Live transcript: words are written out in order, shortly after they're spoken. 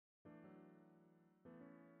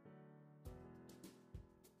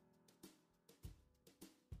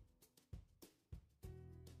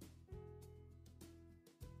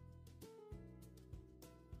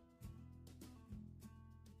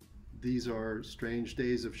These are strange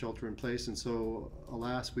days of shelter in place, and so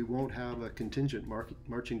alas, we won't have a contingent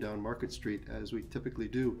marching down Market Street as we typically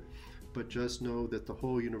do, but just know that the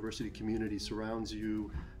whole university community surrounds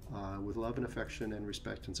you with love and affection and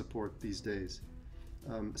respect and support these days.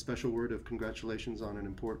 A special word of congratulations on an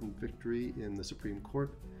important victory in the Supreme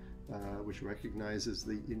Court, which recognizes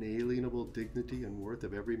the inalienable dignity and worth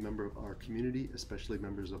of every member of our community, especially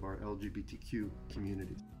members of our LGBTQ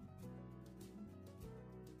community.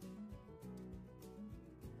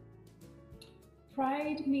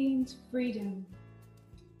 Pride means freedom.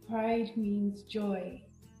 Pride means joy.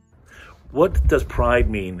 What does pride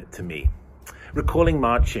mean to me? Recalling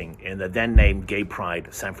marching in the then-named Gay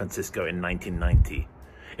Pride San Francisco in 1990,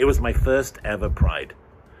 it was my first ever pride.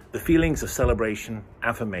 The feelings of celebration,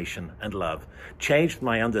 affirmation, and love changed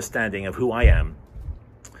my understanding of who I am,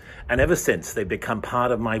 and ever since they've become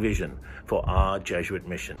part of my vision for our Jesuit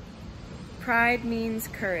mission. Pride means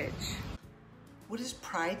courage. What does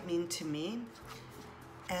pride mean to me?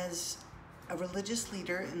 As a religious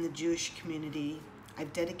leader in the Jewish community,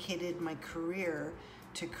 I've dedicated my career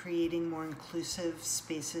to creating more inclusive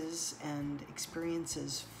spaces and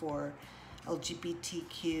experiences for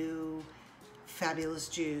LGBTQ fabulous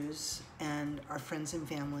Jews and our friends and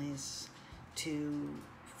families to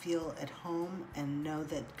feel at home and know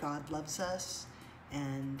that God loves us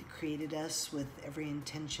and created us with every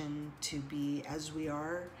intention to be as we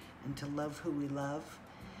are and to love who we love.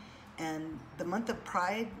 And the month of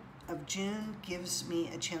Pride of June gives me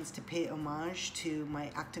a chance to pay homage to my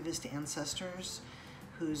activist ancestors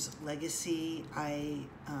whose legacy I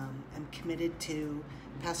am committed to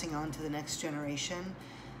passing on to the next generation.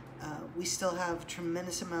 We still have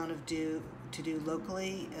tremendous amount to do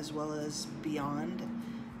locally as well as beyond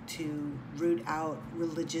to root out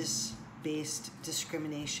religious-based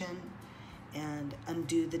discrimination and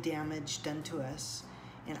undo the damage done to us.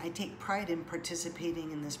 And I take pride in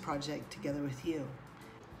participating in this project together with you.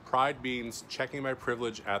 Pride means checking my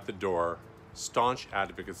privilege at the door, staunch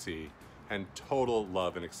advocacy, and total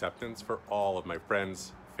love and acceptance for all of my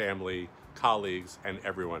friends, family, colleagues, and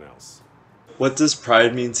everyone else. What does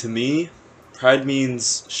pride mean to me? Pride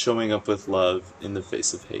means showing up with love in the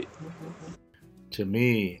face of hate. To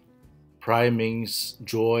me, pride means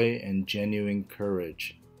joy and genuine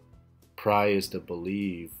courage. Pride is the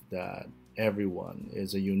belief that everyone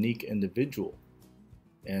is a unique individual,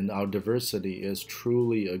 and our diversity is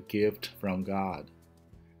truly a gift from God.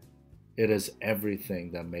 It is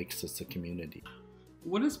everything that makes us a community.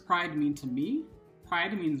 What does pride mean to me?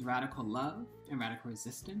 Pride means radical love and radical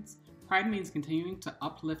resistance. Pride means continuing to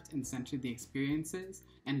uplift and center the experiences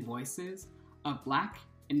and voices of Black,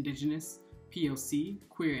 Indigenous, POC,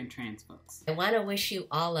 queer, and trans folks. I want to wish you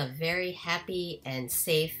all a very happy and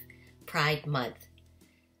safe Pride Month.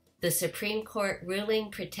 The Supreme Court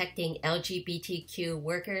ruling protecting LGBTQ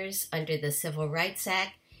workers under the Civil Rights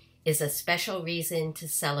Act is a special reason to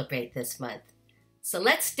celebrate this month. So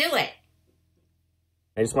let's do it!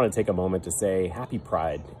 I just want to take a moment to say Happy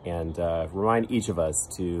Pride and remind each of us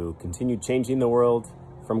to continue changing the world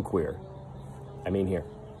from queer. I mean here.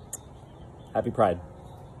 Happy Pride.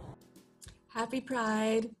 Happy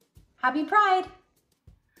Pride. Happy Pride.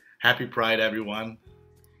 Happy Pride, everyone.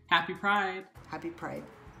 Happy Pride. Happy Pride.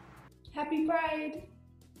 Happy Pride.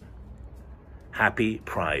 Happy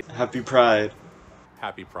Pride. Happy Pride.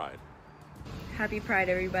 Happy Pride. Happy Pride,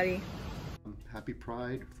 everybody. Happy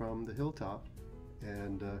Pride from the hilltop,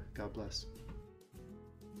 and God bless.